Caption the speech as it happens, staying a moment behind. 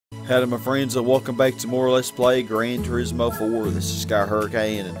Howdy my friends, and welcome back to more Let's Play Gran Turismo 4. This is Sky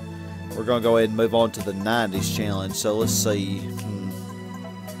Hurricane, and we're going to go ahead and move on to the 90s challenge. So let's see.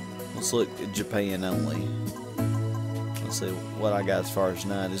 Let's look at Japan only. Let's see what I got as far as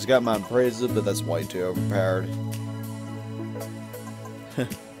 90s. Got my Impreza, but that's way too overpowered.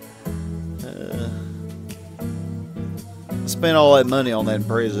 I spent all that money on that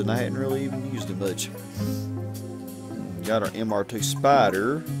Impreza, and I hadn't really even used it much. Got our MR2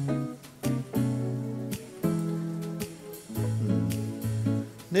 Spider.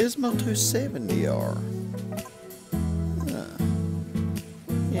 Nismo 270R.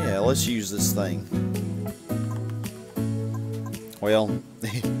 Yeah, let's use this thing. Well,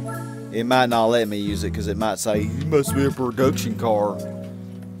 it might not let me use it because it might say, "You must be a production car."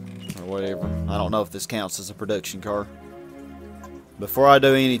 Or whatever. I don't know if this counts as a production car. Before I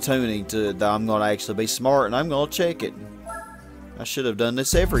do any tuning to it, I'm going to actually be smart and I'm going to check it. I should have done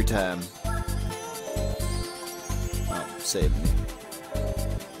this every time. Oh, 70.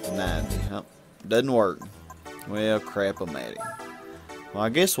 90. Oh, doesn't work. Well, crap, I'm at it. Well, I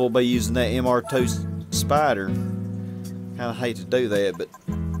guess we'll be using that MR2 Spider. Kind of hate to do that, but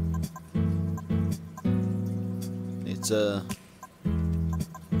it's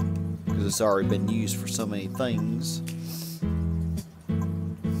because it's already been used for so many things.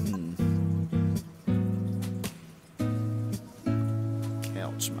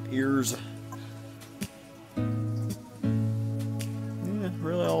 Ouch, my ears.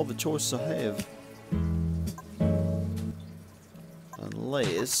 Really all the choices I have,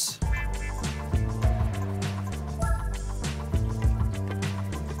 unless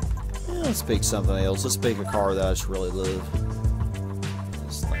let's pick something else. Let's pick a car that I just really love.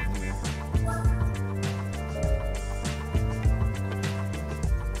 This thing here.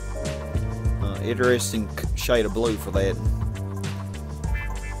 Interesting shade of blue for that.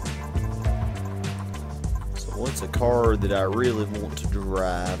 What's a car that I really want to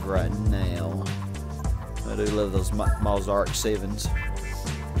drive right now? I do love those Mazda RX7s.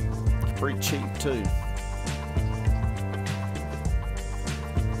 It's pretty cheap too.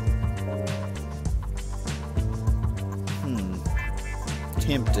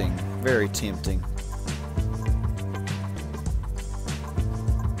 Tempting. Very tempting.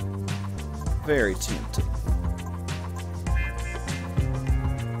 Very tempting.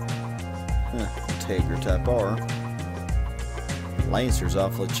 Tiger Type R. Lancer's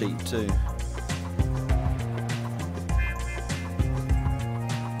awfully cheap too.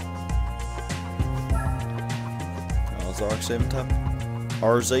 Mazda RX7 Type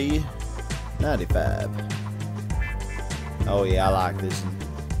RZ 95. Oh yeah, I like this one.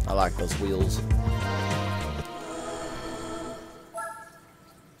 I like those wheels.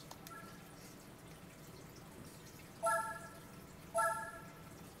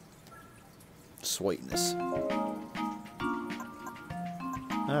 Sweetness.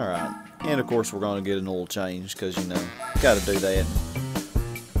 Alright, and of course we're going to get an oil change because, you know, got to do that.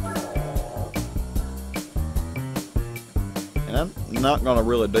 And I'm not going to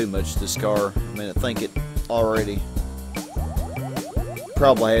really do much to this car. I mean, I think it already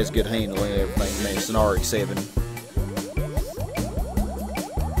probably has good handling and everything. Man, it's an RX7.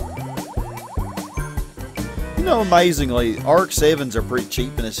 You know, amazingly, RX7s are pretty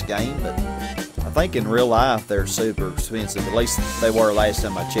cheap in this game, but I think in real life they're super expensive. At least they were last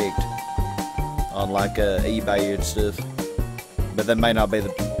time I checked on like eBay and stuff. But that may not be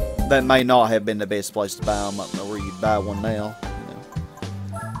not have been the best place to buy them. I don't know where you buy one now.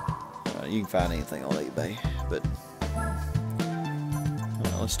 You can find anything on eBay, but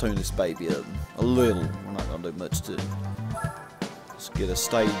let's tune this baby up a little. We're not gonna do much to it. Let's get a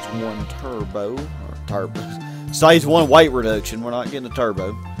stage 1 turbo stage 1 weight reduction. We're not getting a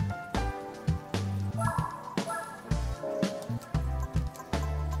turbo.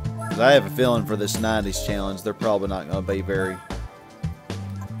 I have a feeling for this 90s challenge, they're probably not going to be very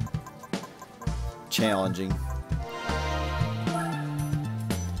challenging.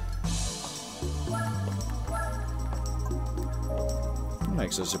 It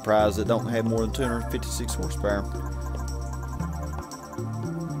makes a surprise that don't have more than 256 horsepower.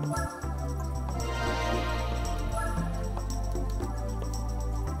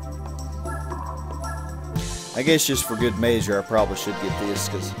 I guess just for good measure, I probably should get this,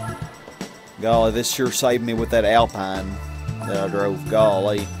 because golly, this sure saved me with that Alpine that I drove.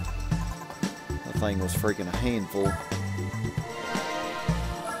 Golly, that thing was freaking a handful.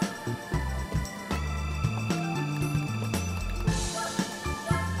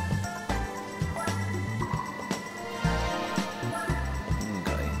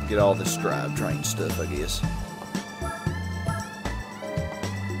 Okay, get all this drivetrain stuff, I guess.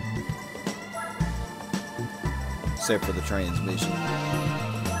 except for the transmission.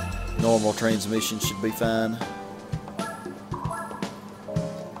 Normal transmission should be fine.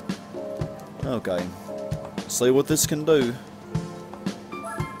 Okay, let's see what this can do.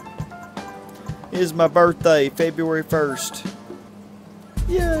 It's my birthday, February 1st.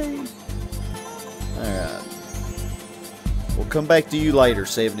 Yay! Alright. We'll come back to you later,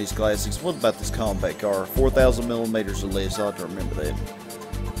 70s Classics. What about this compact car? 4,000 millimeters or less. I'll have to remember that.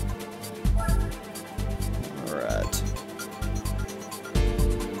 Alright.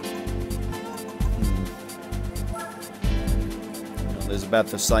 Well, it's about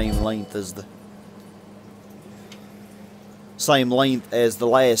the same length as the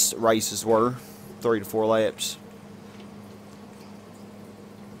last races were. 3 to 4 laps.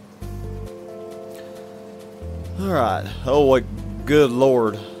 Alright. Oh, good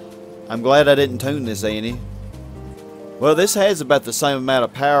lord. I'm glad I didn't tune this, Annie. Well, this has about the same amount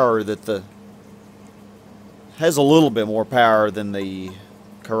of power that the... has a little bit more power than the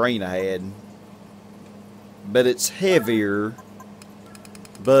Carina had. But it's heavier.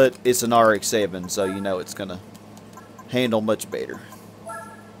 But it's an RX-7, so you know it's gonna handle much better.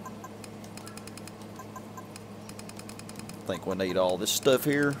 I think we need all this stuff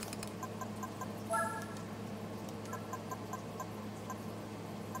here.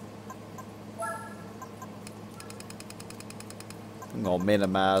 I'm gonna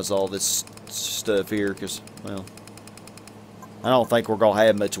minimize all this stuff here because, well, I don't think we're gonna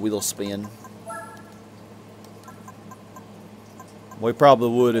have much wheel spin. We probably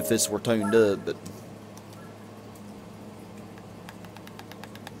would if this were tuned up, but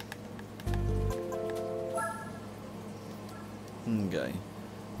okay.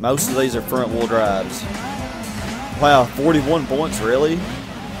 Most of these are front wheel drives. Wow, 41 points, really?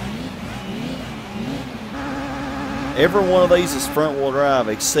 Every one of these is front wheel drive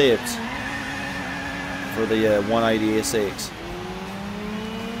except for the 180SX.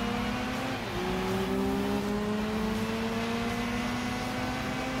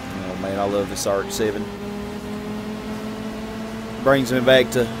 Oh man, I love this RX-7. Brings me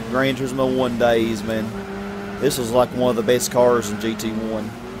back to Gran Turismo 1 days, man. This was like one of the best cars in GT1.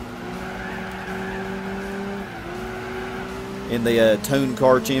 In the Tune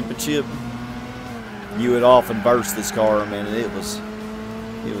Car Championship, you would often burst this car, man, and it was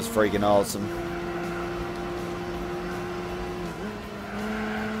freaking awesome.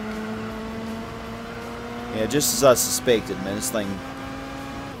 Yeah, just as I suspected, man. This thing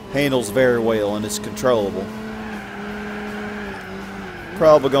handles very well and it's controllable.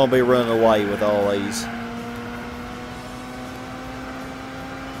 Probably gonna be running away with all these.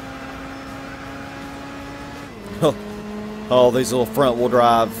 Oh, these little front wheel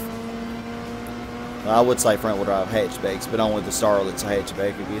drive. I would say front wheel drive hatchbacks, but only the Starlet's a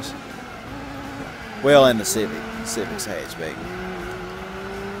hatchback, I guess. Well, and the Civic. The Civic's a hatchback.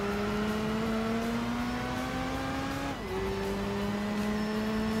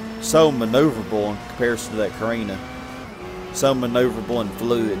 So maneuverable in comparison to that Carina. So maneuverable and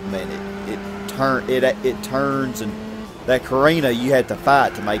fluid, man. It turns, and that Carina you had to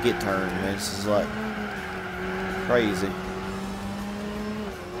fight to make it turn, man. This is like crazy.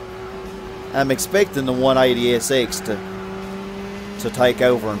 I'm expecting the 180SX to take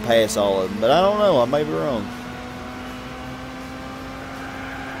over and pass all of them, but I don't know. I may be wrong.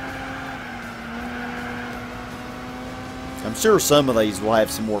 I'm sure some of these will have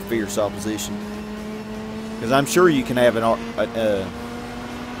some more fierce opposition, because I'm sure you can have an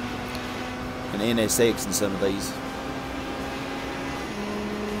NSX in some of these.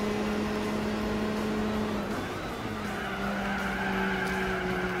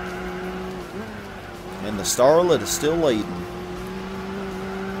 And the Starlet is still leading.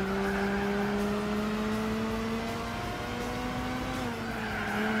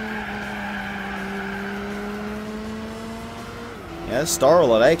 Yeah,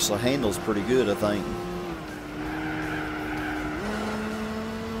 Starlet actually handles pretty good, I think.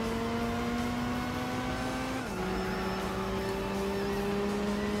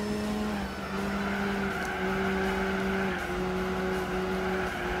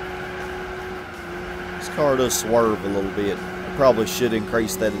 This car does swerve a little bit. I probably should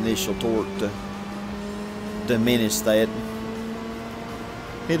increase that initial torque to diminish that.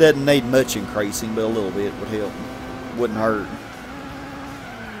 It doesn't need much increasing, but a little bit would help. Wouldn't hurt.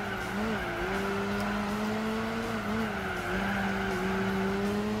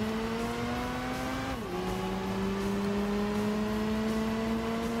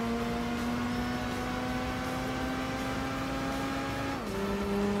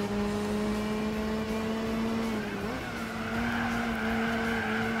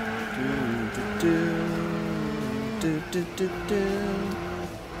 do, do, do, do.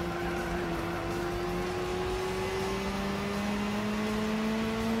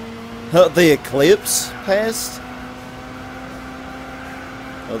 The Eclipse passed.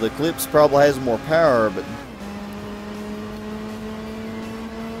 Well, the Eclipse probably has more power, but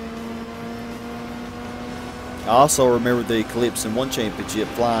I also remember the Eclipse in one championship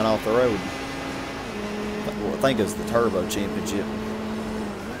flying off the road. Well, I think it was the Turbo Championship.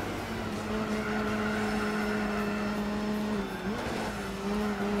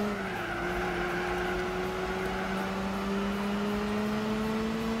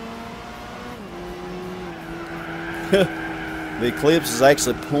 The Eclipse is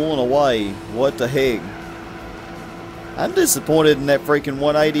actually pulling away. What the heck? I'm disappointed in that freaking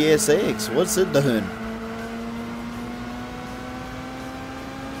 180SX. What's it doing?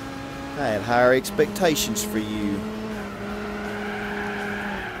 I had higher expectations for you.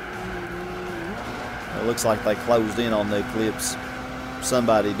 It looks like they closed in on the Eclipse.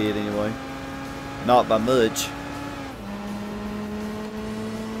 Somebody did anyway. Not by much.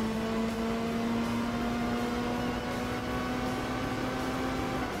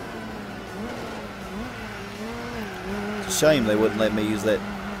 Shame they wouldn't let me use that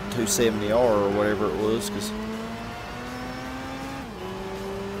 270R or whatever it was, because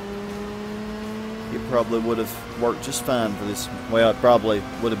it probably would have worked just fine for this. Well, it probably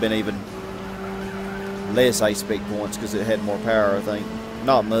would have been even less ace-speed points because it had more power, I think.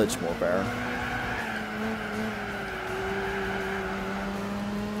 Not much more power.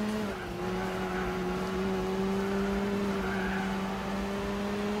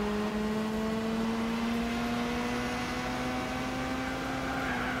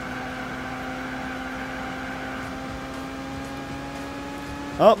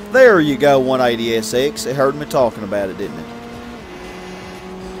 Oh, there you go, 180SX. It heard me talking about it, didn't it?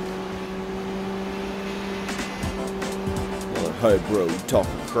 Well, hey, bro, you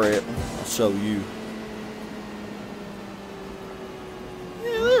talking crap. I'll show you.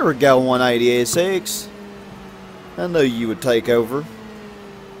 Yeah, there we go, 180SX. I knew you would take over.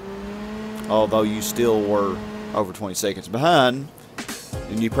 Although you still were over 20 seconds behind.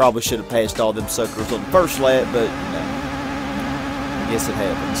 And you probably should have passed all them suckers on the first lap, but, you know. Yes, it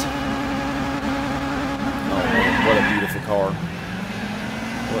happens. Oh, what a beautiful car.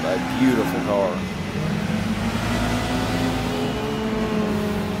 What a beautiful car.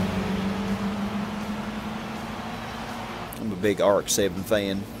 I'm a big RX7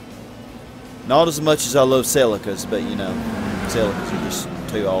 fan. Not as much as I love Celicas, but you know, Celicas are just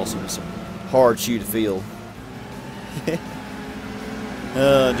too awesome. It's a hard shoe to feel.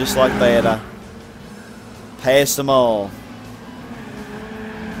 Just like that, I passed them all.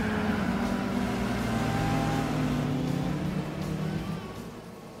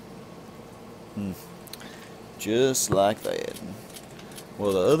 Just like that.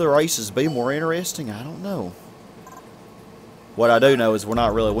 Will the other races be more interesting? I don't know. What I do know is we're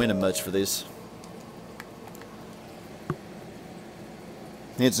not really winning much for this.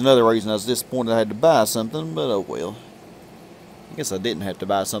 It's another reason I was disappointed I had to buy something, but oh well. I guess I didn't have to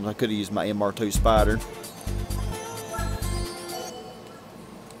buy something. I could have used my MR2 Spider.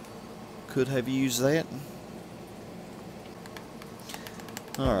 Could have used that.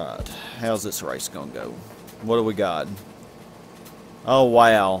 Alright, how's this race gonna go? What do we got? Oh,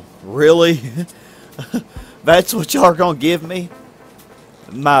 wow. Really? That's what y'all are going to give me?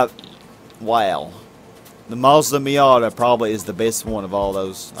 Wow. The Mazda Miata probably is the best one of all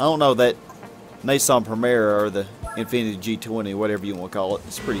those. I don't know, that Nissan Primera or the Infiniti G20, whatever you want to call it.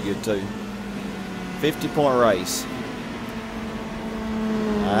 It's pretty good too. 50-point race.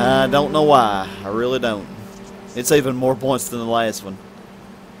 I don't know why. I really don't. It's even more points than the last one.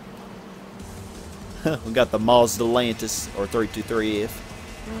 We got the Mazda Lantis, or 323F.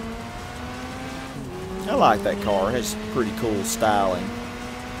 I like that car. It has pretty cool styling.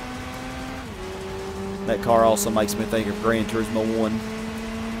 That car also makes me think of Gran Turismo 1.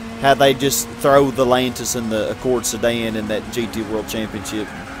 How they just throw the Lantis and the Accord sedan in that GT World Championship.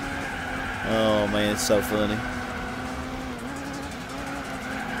 Oh man, it's so funny.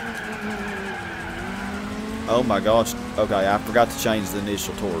 Oh my gosh. Okay, I forgot to change the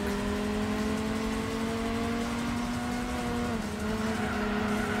initial torque.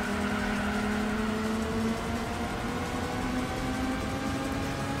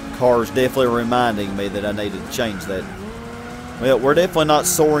 Car's definitely reminding me that I needed to change that. Well, we're definitely not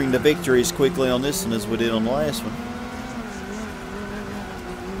soaring to victory as quickly on this one as we did on the last one.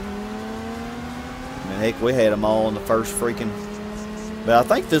 I mean, heck, we had them all in the first freaking... But I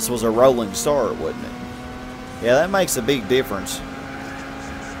think this was a rolling start, wasn't it? Yeah, that makes a big difference.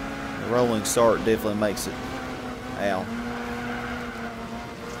 The rolling start definitely makes it Ow.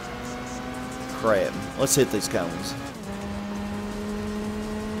 Crap. Let's hit these cones.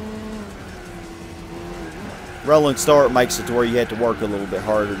 Rolling start makes it to where you have to work a little bit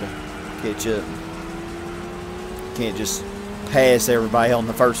harder to catch up. You can't just pass everybody on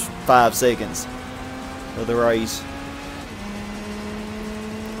the first 5 seconds of the race.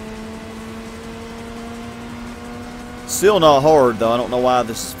 Still not hard though. I don't know why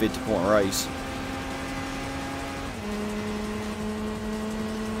this is a 50-point race.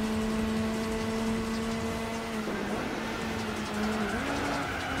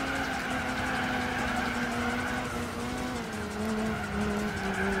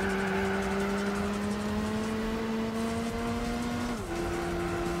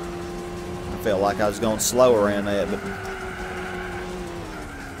 I felt like I was going slow around that, but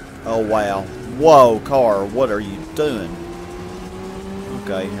oh wow. Whoa, car, what are you doing?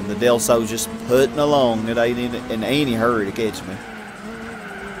 Okay, and the Del Sol's just putting along. It ain't in any hurry to catch me.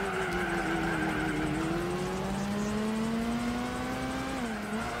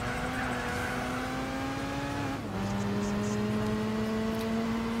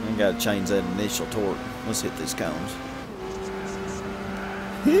 I gotta change that initial torque. Let's hit these cones.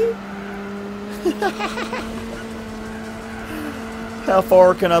 How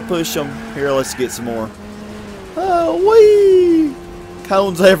far can I push them? Here, let's get some more. Oh, wee!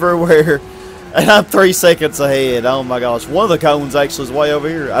 Cones everywhere. And I'm 3 seconds ahead. Oh my gosh. One of the cones actually is way over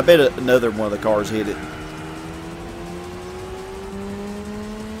here. I bet another one of the cars hit it.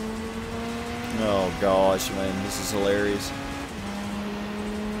 Oh gosh, man. This is hilarious.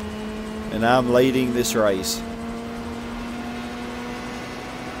 And I'm leading this race.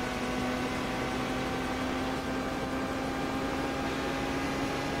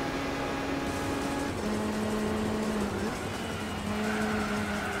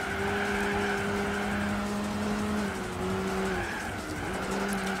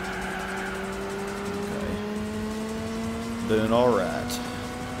 Doing alright.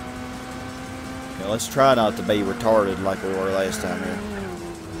 Okay, let's try not to be retarded like we were last time here.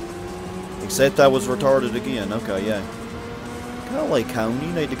 Except I was retarded again. Okay, yeah. Golly, cone,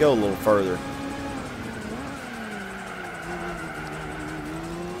 you need to go a little further.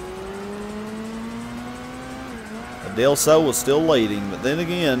 Del Sol was still leading, but then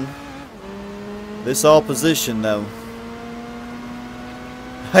again, this opposition though.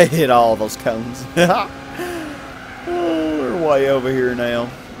 I hit all those cones. Way over here now.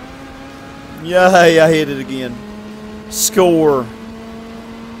 Yay, I hit it again. Score.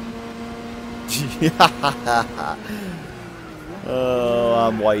 Oh,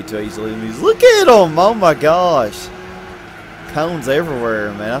 I'm way too easily amused. Look at them. Oh my gosh. Cones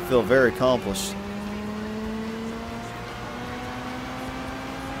everywhere, man. I feel very accomplished.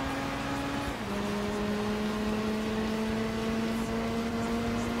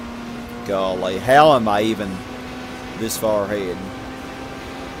 Golly, how am I even this far ahead?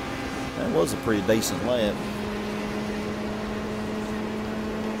 That was a pretty decent lap,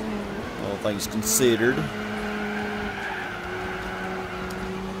 all things considered.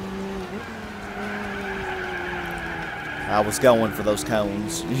 I was going for those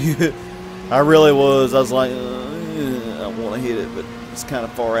cones. I really was. I was like, I want to hit it, but it's kind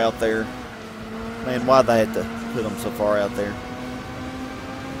of far out there. Man, why'd they have to put them so far out there?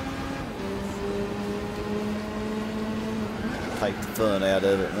 Take the fun out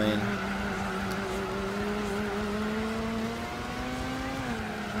of it, man.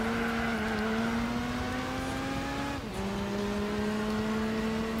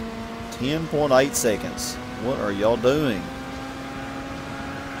 .8 seconds. What are y'all doing?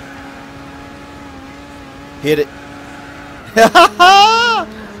 Hit it.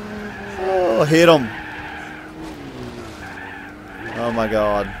 Oh, hit him. Oh my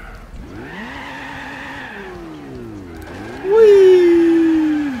God.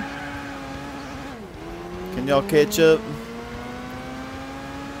 Whee! Can y'all catch up?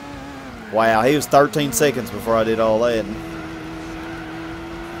 Wow, he was 13 seconds before I did all that.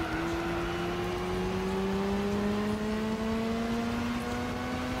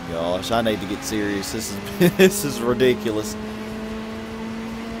 Gosh, I need to get serious. This is ridiculous.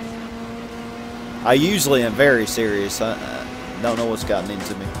 I usually am very serious. I don't know what's gotten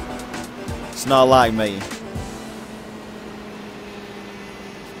into me. It's not like me.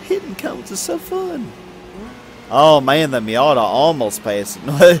 Hitting cones is so fun. Oh man, the Miata almost passed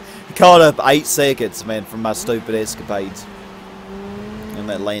it. Caught up 8 seconds, man, from my stupid escapades. And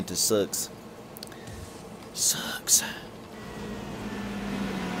that Atlantis sucks. Sucks.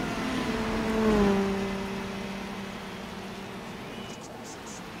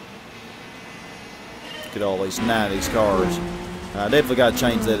 Look at all these 90s cars. I definitely got to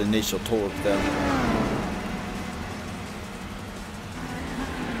change that initial torque though.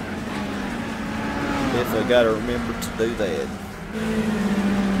 Definitely got to remember to do that.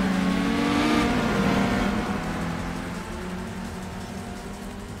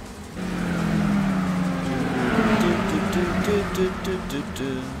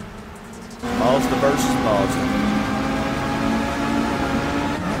 Mazda versus Mazda.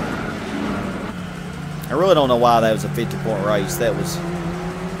 I really don't know why that was a 50-point race. That was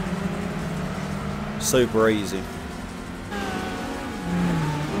super easy.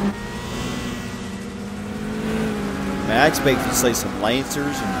 Man, I expect to see some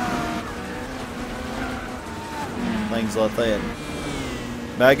Lancers and things like that.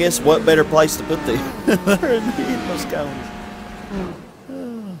 But I guess what better place to put these?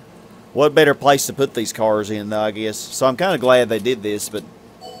 What better place to put these cars in, though, I guess. So I'm kind of glad they did this, but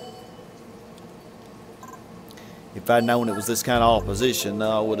if I'd known it was this kind of opposition,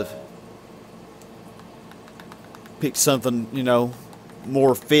 I would have picked something, you know,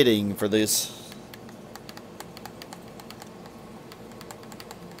 more fitting for this.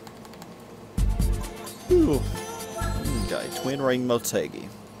 Ooh. Okay, twin ring Motegi.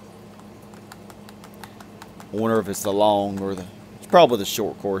 I wonder if it's the long or the... It's probably the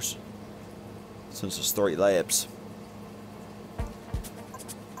short course, since it's 3 laps.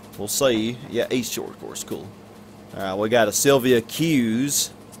 We'll see. Yeah, East short course, cool. Alright, we got a Sylvia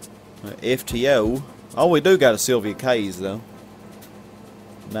Q's FTO. Oh, we do got a Sylvia K's though.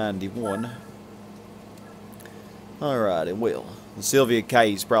 91. Alrighty, well, the Sylvia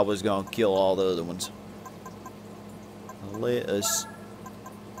K's probably is going to kill all the other ones. Let us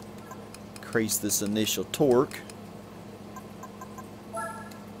increase this initial torque.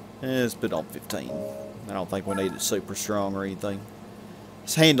 Let's put on 15. I don't think we need it super strong or anything.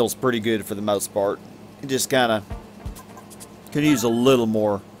 This handle's pretty good for the most part. It just kind of could use a little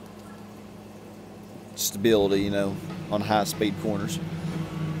more stability, you know, on high speed corners.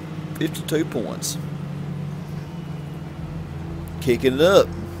 52 points. Kicking it up.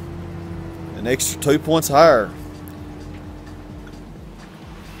 An extra 2 points higher.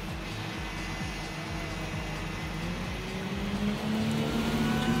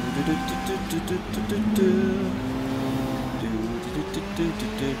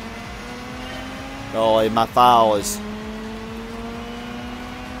 Oh, my file is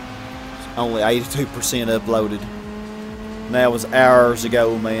only 82% uploaded. And that was hours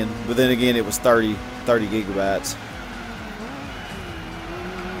ago, man. But then again, it was 30 gigabytes.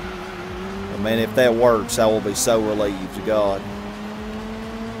 But man, if that works, I will be so relieved to God.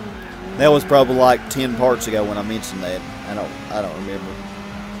 That was probably like 10 parts ago when I mentioned that. I don't remember.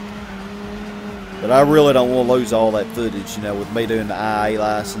 But I really don't want to lose all that footage, you know, with me doing the IA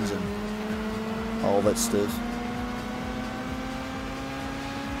license and all that stuff.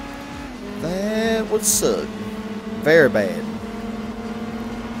 That would suck. Very bad.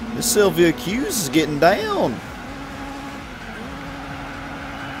 This Sylvia Q's is getting down.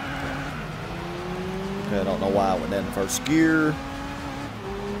 Okay, I don't know why I went down the first gear.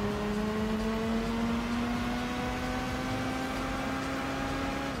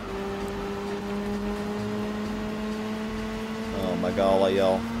 Oh my golly,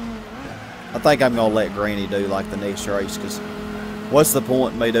 y'all. I think I'm going to let Granny do like the next race, because what's the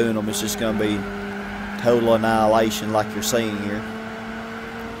point in me doing them? It's just going to be total annihilation like you're seeing here.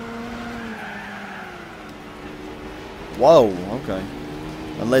 Whoa, okay.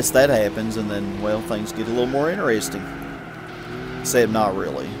 Unless that happens, and then, well, things get a little more interesting. Except not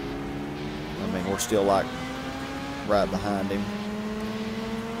really. I mean, we're still like right behind him.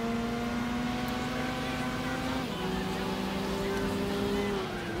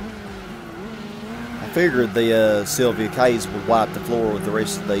 I figured the Sylvia K's would wipe the floor with the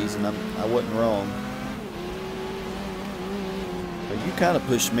rest of these, and I wasn't wrong. But you kind of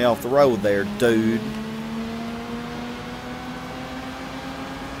pushed me off the road there, dude.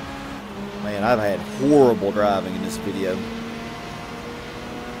 Man, I've had horrible driving in this video.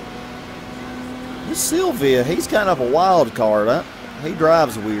 This Sylvia, he's kind of a wild card, huh? He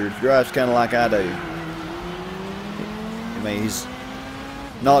drives weird. He drives kind of like I do. I mean, he's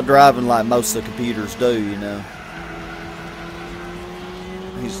not driving like most of the computers do, you know.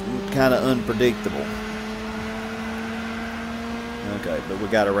 He's kind of unpredictable. Okay, but we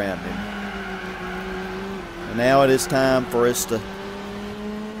got around him. And now it is time for us to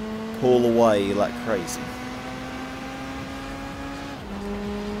pull away like crazy.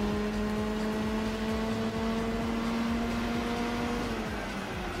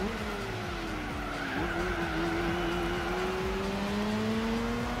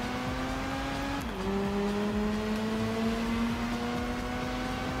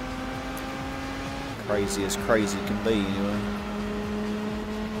 Crazy as crazy can be, anyway.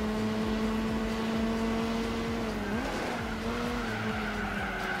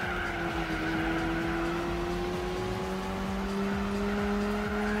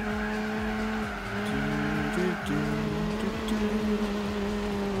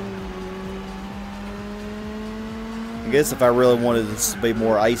 I guess if I really wanted this to be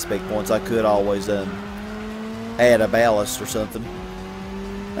more A-spec points, I could always add a ballast or something.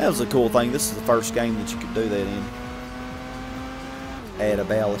 That was a cool thing. This is the first game that you could do that in. Add a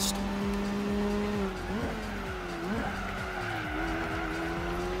ballast.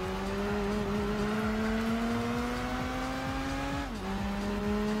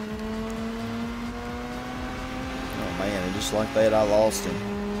 Oh man, and just like that I lost him.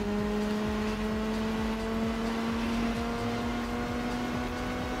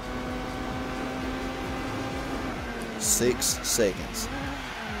 Six seconds.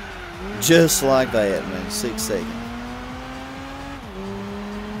 Just like that, man. 6 seconds.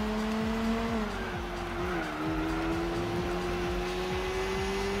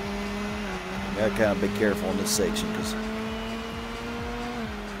 Gotta kind of be careful in this section because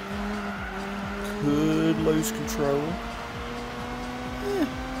could lose control.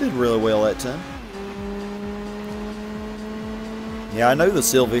 Did really well that time. Yeah, I knew the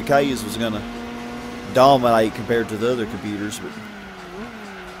Sylvia K's was gonna dominate compared to the other computers, but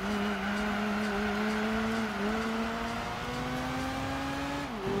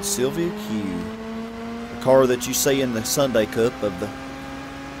Sylvia Q, the car that you see in the Sunday Cup of the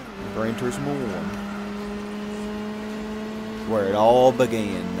Gran Turismo 1, where it all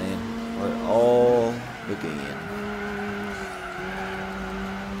began, man, where it all began.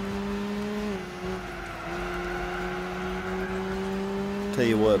 Tell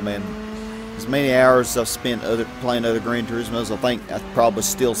you what, man, as many hours I've spent playing other Gran Turismos, I think I probably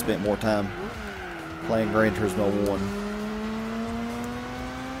still spent more time playing Gran Turismo 1.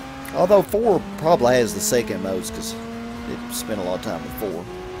 Although 4 probably has the second most because it spent a lot of time with 4.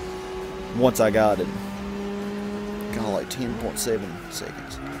 Once I got it, got like 10.7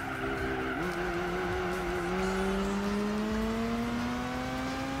 seconds.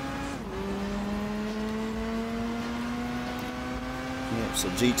 Yeah, so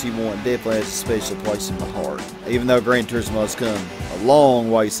GT1 definitely has a special place in my heart, even though Gran Turismo has come a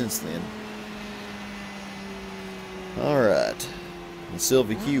long way since then. Alright. The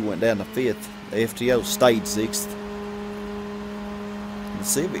Sylvia Q went down to 5th. The FTO stayed 6th. The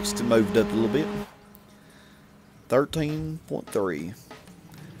Civics moved up a little bit. 13.3.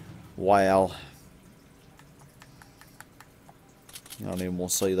 Wow. I don't even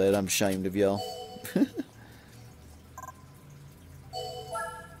want to say that. I'm ashamed of y'all.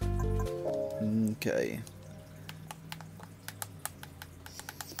 Okay.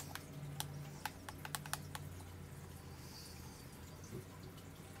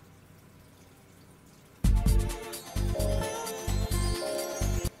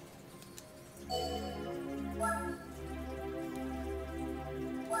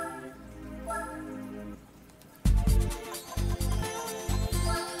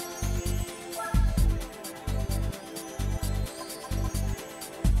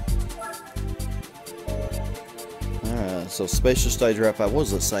 So special stage wrap up. What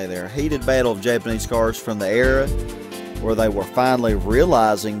does it say there? A heated battle of Japanese cars from the era where they were finally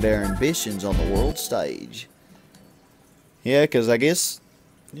realizing their ambitions on the world stage. Yeah, because I guess,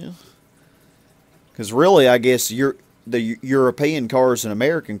 yeah, because really I guess the European cars and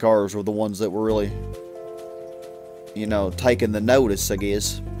American cars were the ones that were really, you know, taking the notice. I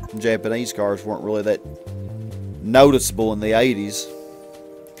guess Japanese cars weren't really that noticeable in the 80s.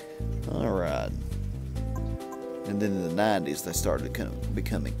 All right. And then in the 90s, they started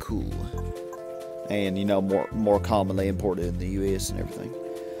becoming cool. And, you know, more commonly imported in the U.S. and everything.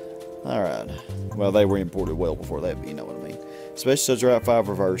 Alright. Well, they were imported well before that, but you know what I mean. Special Stage Route 5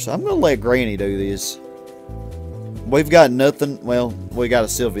 reverse. I'm going to let Granny do this. We've got nothing. Well, we got a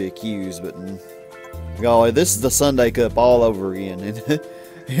Sylvia Q's, but golly, this is the Sunday Cup all over again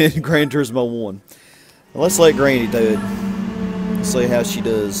in Gran Turismo 1. Let's let Granny do it. Let's see how she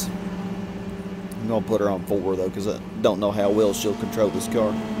does. I'm going to put her on 4 though, because I don't know how well she'll control this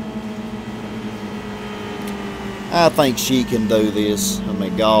car. I think she can do this. I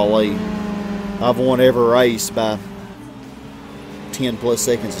mean, golly. I've won every race by 10 plus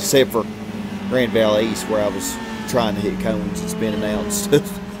seconds, except for Grand Valley East, where I was trying to hit cones and spinning out and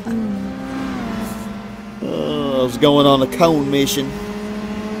stuff. I was going on a cone mission,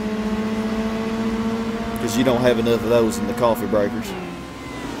 because you don't have enough of those in the coffee breakers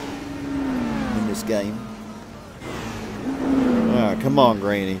in this game. Alright, come on,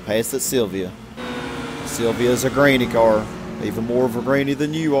 Granny. Pass it, Sylvia. Sylvia's a granny car. Even more of a granny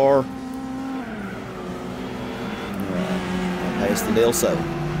than you are. Alright. Past the Del Sol,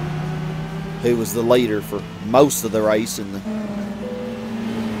 who was the leader for most of the race in the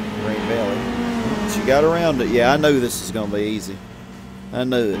Green Valley. She got around it. Yeah, I knew this was going to be easy. I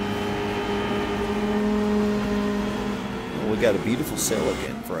knew it. Well, we got a beautiful Celica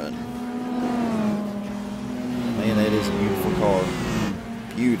in front. Man, that is a beautiful car.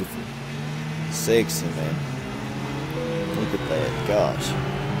 Beautiful. Sexy, man. Look at that. Gosh.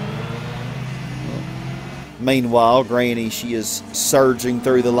 Meanwhile, Granny, she is surging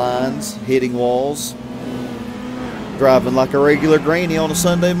through the lines, hitting walls, driving like a regular granny on a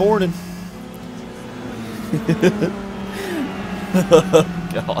Sunday morning.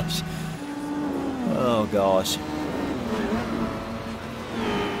 Gosh. Oh, gosh.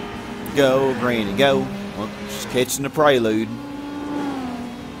 Go, Granny, go. Well, she's catching the prelude.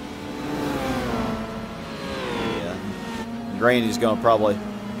 Yeah. Granny's going to probably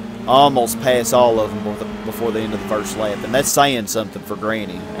almost pass all of them before the end of the first lap. And that's saying something for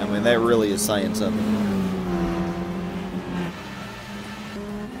Granny. I mean, that really is saying something.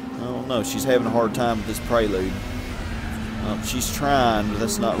 I don't know. She's having a hard time with this prelude. She's trying, but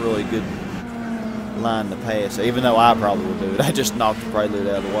that's not really a good line to pass. Even though I probably would do it. I just knocked the prelude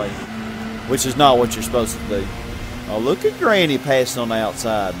out of the way. Which is not what you're supposed to do. Oh, look at Granny passing on the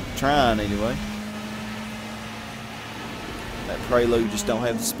outside. Trying, anyway. That prelude just don't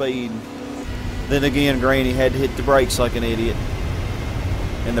have the speed. Then again, Granny had to hit the brakes like an idiot.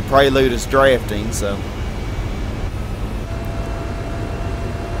 And the prelude is drafting, so.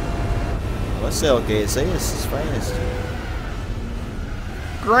 Let's see what KSS is fast.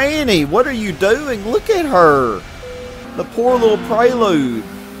 Granny, what are you doing? Look at her. The poor little prelude.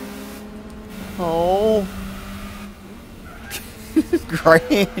 Oh.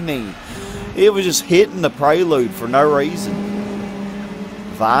 Granny. It was just hitting the prelude for no reason.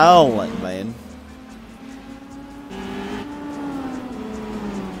 Violent, man.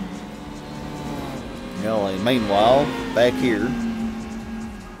 Golly. Meanwhile, back here,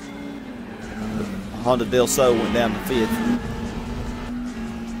 the Honda Del Sol went down to 5th.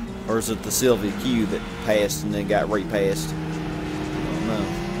 Or is it the Sylvia Q that passed and then got repassed? I don't know.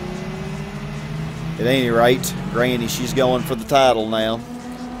 At any rate, Granny, she's going for the title now.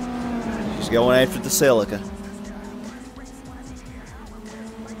 She's going after the Celica.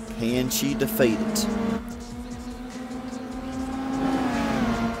 Can she defeat it?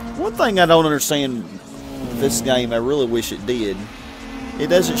 One thing I don't understand with this game, I really wish it did. It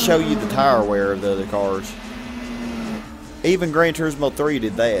doesn't show you the tire wear of the other cars. Even Gran Turismo 3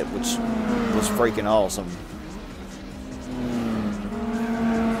 did that, which was freaking awesome.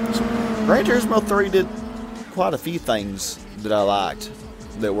 Gran Turismo 3 did quite a few things that I liked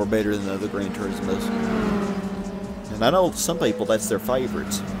that were better than the other Gran Turismos. And I know some people, that's their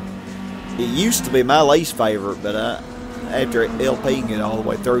favorites. It used to be my least favorite, but after LPing it all the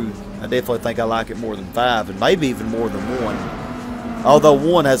way through, I definitely think I like it more than 5, and maybe even more than 1. Although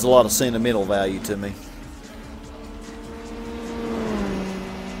 1 has a lot of sentimental value to me.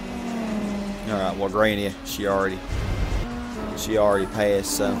 Alright, well, Granny, she already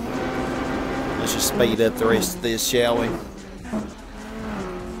passed, so let's just speed up the rest of this, shall we?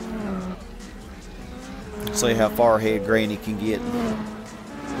 See how far ahead Granny can get.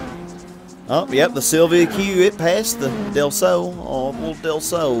 Oh, yep, the Sylvia Q, it passed the Del Sol. Oh, little Del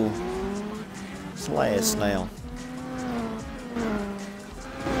Sol. It's last now.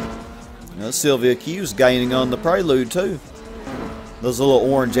 The Sylvia Q's gaining on the prelude, too. Those little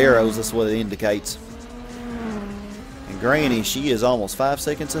orange arrows, that's what it indicates. And Granny, she is almost 5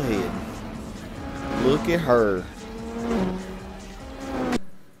 seconds ahead. Look at her.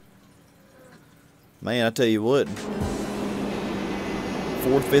 Man, I tell you what.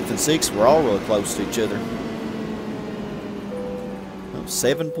 4th, 5th, and 6th were all really close to each other.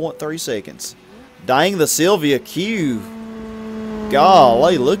 7.3 seconds. Dang, the Sylvia Q.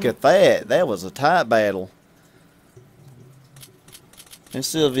 Golly, look at that. That was a tight battle. And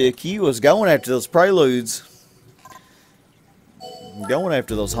Sylvia Q was going after those preludes. Going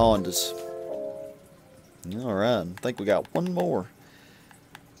after those Hondas. Alright, I think we got one more.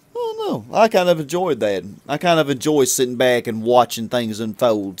 Oh no, I kind of enjoyed that. I kind of enjoy sitting back and watching things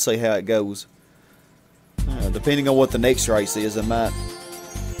unfold, see how it goes. Depending on what the next race is, I might...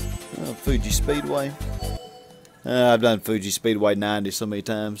 Fuji Speedway. I've done Fuji Speedway 90 so many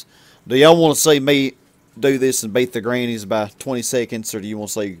times. Do y'all want to see me do this and beat the grannies by 20 seconds, or do you want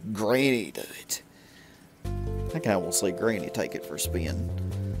to see Granny do it? I kind of want to see Granny take it for a spin.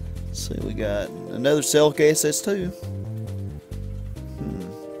 Let's see, we got another Celica SS2.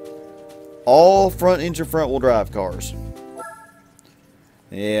 all front engine front wheel drive cars.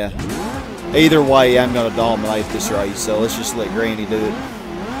 Yeah. Either way, I'm going to dominate this race, so let's just let Granny do it.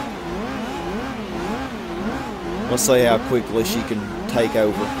 Let's see how quickly she can take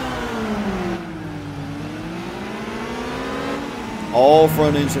over. All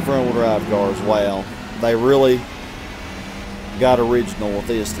front engine front wheel drive cars. Wow. They really got original with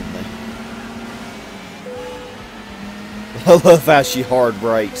this, didn't they? I love how she hard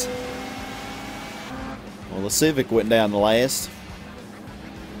brakes. Well, the Civic went down the last.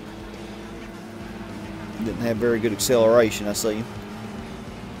 Didn't have very good acceleration, I see.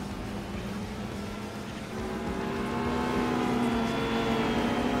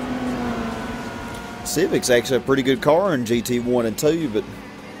 Civic's actually a pretty good car in GT1 and 2, but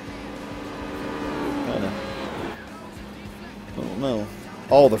kind of, I don't know.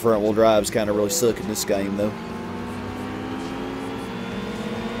 All the front wheel drives kind of really suck in this game, though.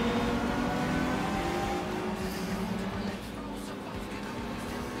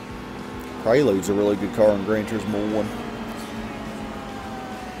 Prelude's a really good car in Gran Turismo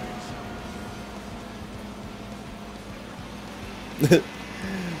 1.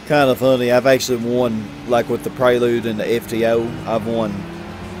 Kind of funny. I've actually won, like with the Prelude and the FTO, I've won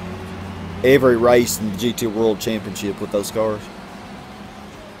every race in the GT World Championship with those cars.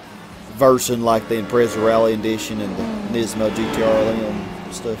 Versus like the Impreza Rally Edition and the Nismo GTRLM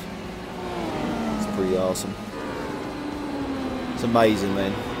and stuff. It's pretty awesome. It's amazing,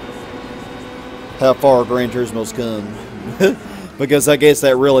 man, how far Gran Turismo's come. Because I guess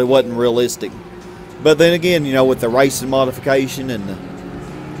that really wasn't realistic. But then again, you know, with the racing modification and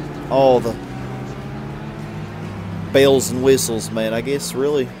all the bells and whistles, man, I guess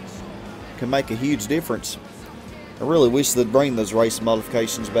really can make a huge difference. I really wish they'd bring those racing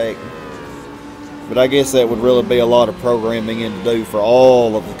modifications back. But I guess that would really be a lot of programming in to do for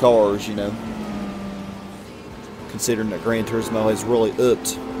all of the cars, you know. Considering that Gran Turismo has really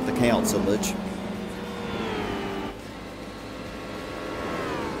upped the count so much.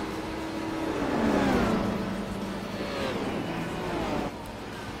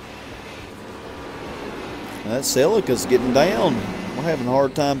 That Celica's getting down. We're having a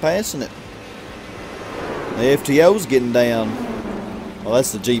hard time passing it. The FTO's getting down. Well,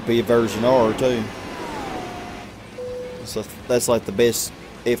 that's the GP version R too. So that's like the best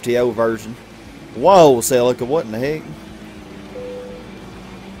FTO version. Whoa, Celica, what in the heck?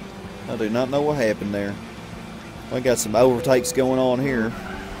 I do not know what happened there. I got some overtakes going on here.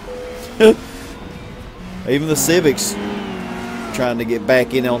 Even the Civic's trying to get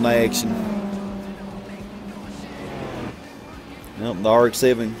back in on the action. Nope, the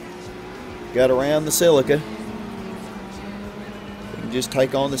RX7 got around the Celica. We can just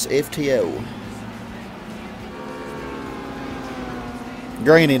take on this FTO.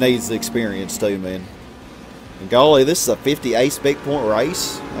 Granny needs the experience too, man. And golly, this is a 50 A-spec point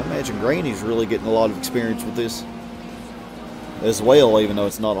race. I imagine Granny's really getting a lot of experience with this as well, even though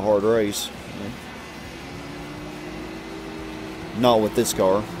it's not a hard race. Not with this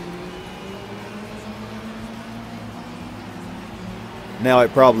car. Now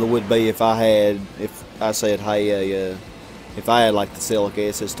it probably would be if I said, hey, if I had like the Celica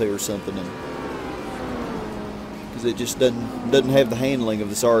SS2 or something, because it just doesn't have the handling of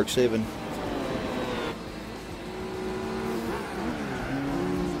this RX-7.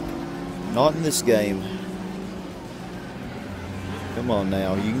 Not in this game. Come on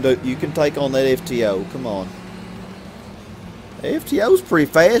now, you can take on that FTO. Come on. The FTO's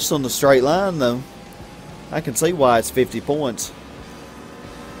pretty fast on the straight line though. I can see why it's 50 points.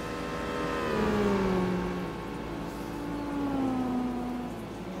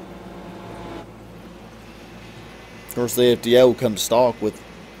 Of course, the FTO comes stock with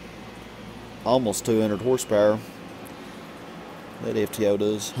almost 200 horsepower. That FTO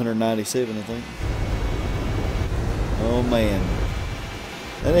does 197, I think. Oh man,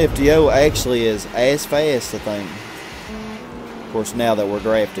 that FTO actually is as fast, I think. Of course, now that we're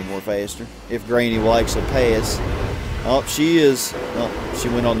drafting, we're faster. If Granny will actually pass. Oh, she is. Oh, she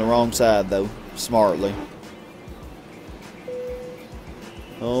went on the wrong side though, smartly.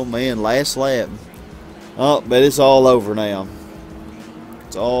 Oh man, last lap. Oh, but it's all over now.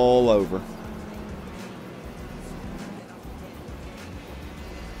 It's all over.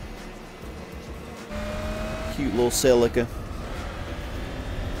 Cute little Celica.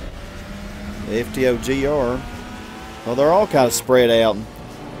 The FTO GR. Well, they're all kind of spread out.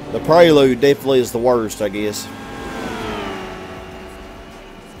 The Prelude definitely is the worst, I guess.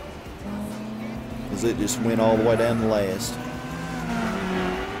 Because it just went all the way down the last.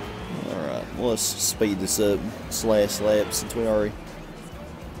 Let's speed this up. Slash lap since we already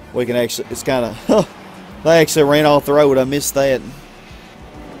We can actually, it's kind of, they actually ran off the road. I missed that.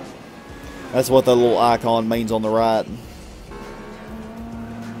 That's what that little icon means on the right.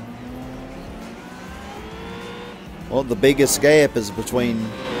 Well, the biggest gap is between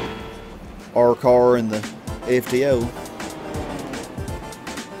our car and the FTO.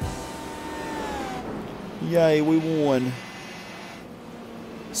 Yay, we won.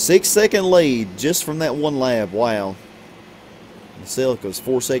 6-second lead just from that one lap. Wow. The Celica was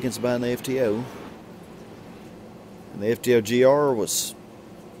 4 seconds behind the FTO. And the FTO GR was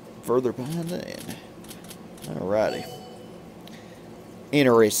further behind that. Alrighty.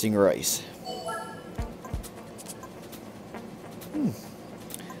 Interesting race.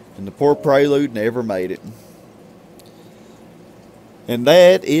 And the poor Prelude never made it. And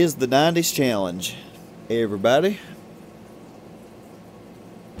that is the 90s challenge, everybody.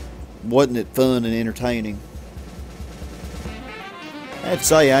 Wasn't it fun and entertaining? I have to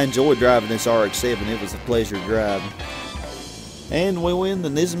say, I enjoyed driving this RX-7. It was a pleasure to drive. And we win the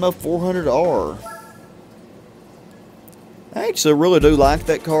Nismo 400R. I actually really do like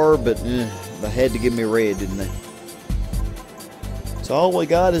that car, but they had to give me red, didn't they? So all we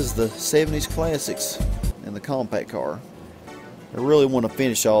got is the 70s classics and the compact car. I really want to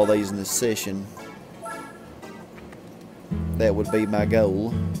finish all these in this session. That would be my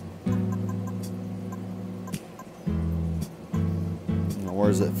goal. Now,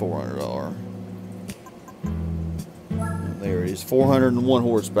 where's that 400R? There it is. 401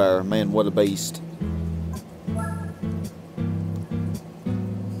 horsepower. Man, what a beast. I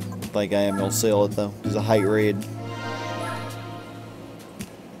think I am going to sell it though, because I hate red.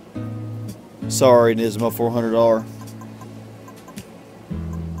 Sorry, Nismo 400R.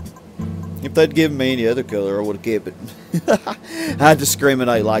 If they'd given me any other color, I would have kept it. I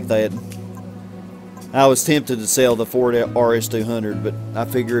discriminate like that. I was tempted to sell the Ford RS200, but I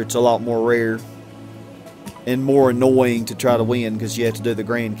figure it's a lot more rare and more annoying to try to win because you have to do the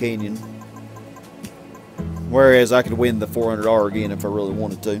Grand Canyon. Whereas I could win the 400R again if I really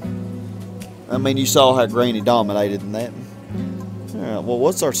wanted to. I mean, you saw how Granny dominated in that. Alright, well,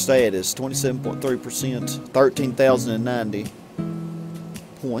 what's our status? 27.3%, 13,090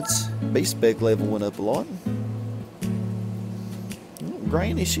 points. B-spec level went up a lot. Oh,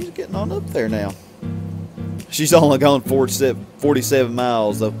 Granny, she's getting on up there now. She's only gone 47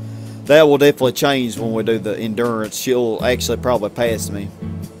 miles, though. That will definitely change when we do the endurance. She'll actually probably pass me,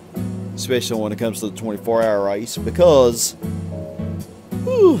 especially when it comes to the 24-hour race, because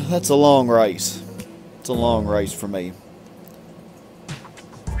whew, that's a long race. It's a long race for me.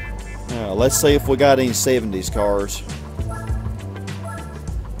 Let's see if we got any 70s cars.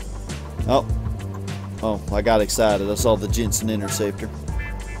 Oh, I got excited. I saw the Jensen Interceptor,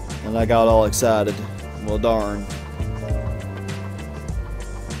 and I got all excited. Well, darn.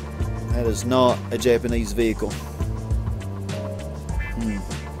 That is not a Japanese vehicle.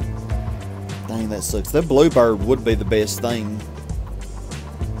 Dang, that sucks. That Bluebird would be the best thing.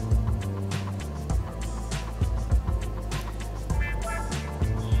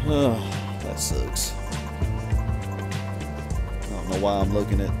 That sucks. I don't know why I'm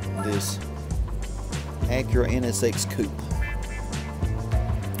looking at this Acura NSX Coupe.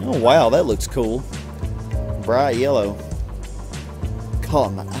 Oh wow, that looks cool. Bright yellow.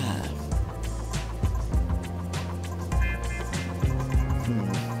 Caught my eye.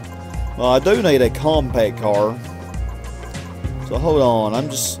 Well, I do need a compact car. So hold on, I'm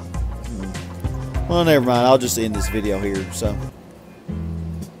just... Well, never mind, I'll just end this video here, so...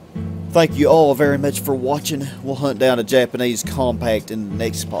 Thank you all very much for watching. We'll hunt down a Japanese compact in the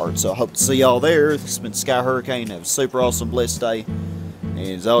next part. So I hope to see y'all there. This has been Sky Hurricane. Have a super awesome, blessed day. And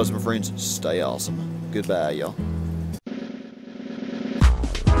as always, my friends, stay awesome. Goodbye, y'all.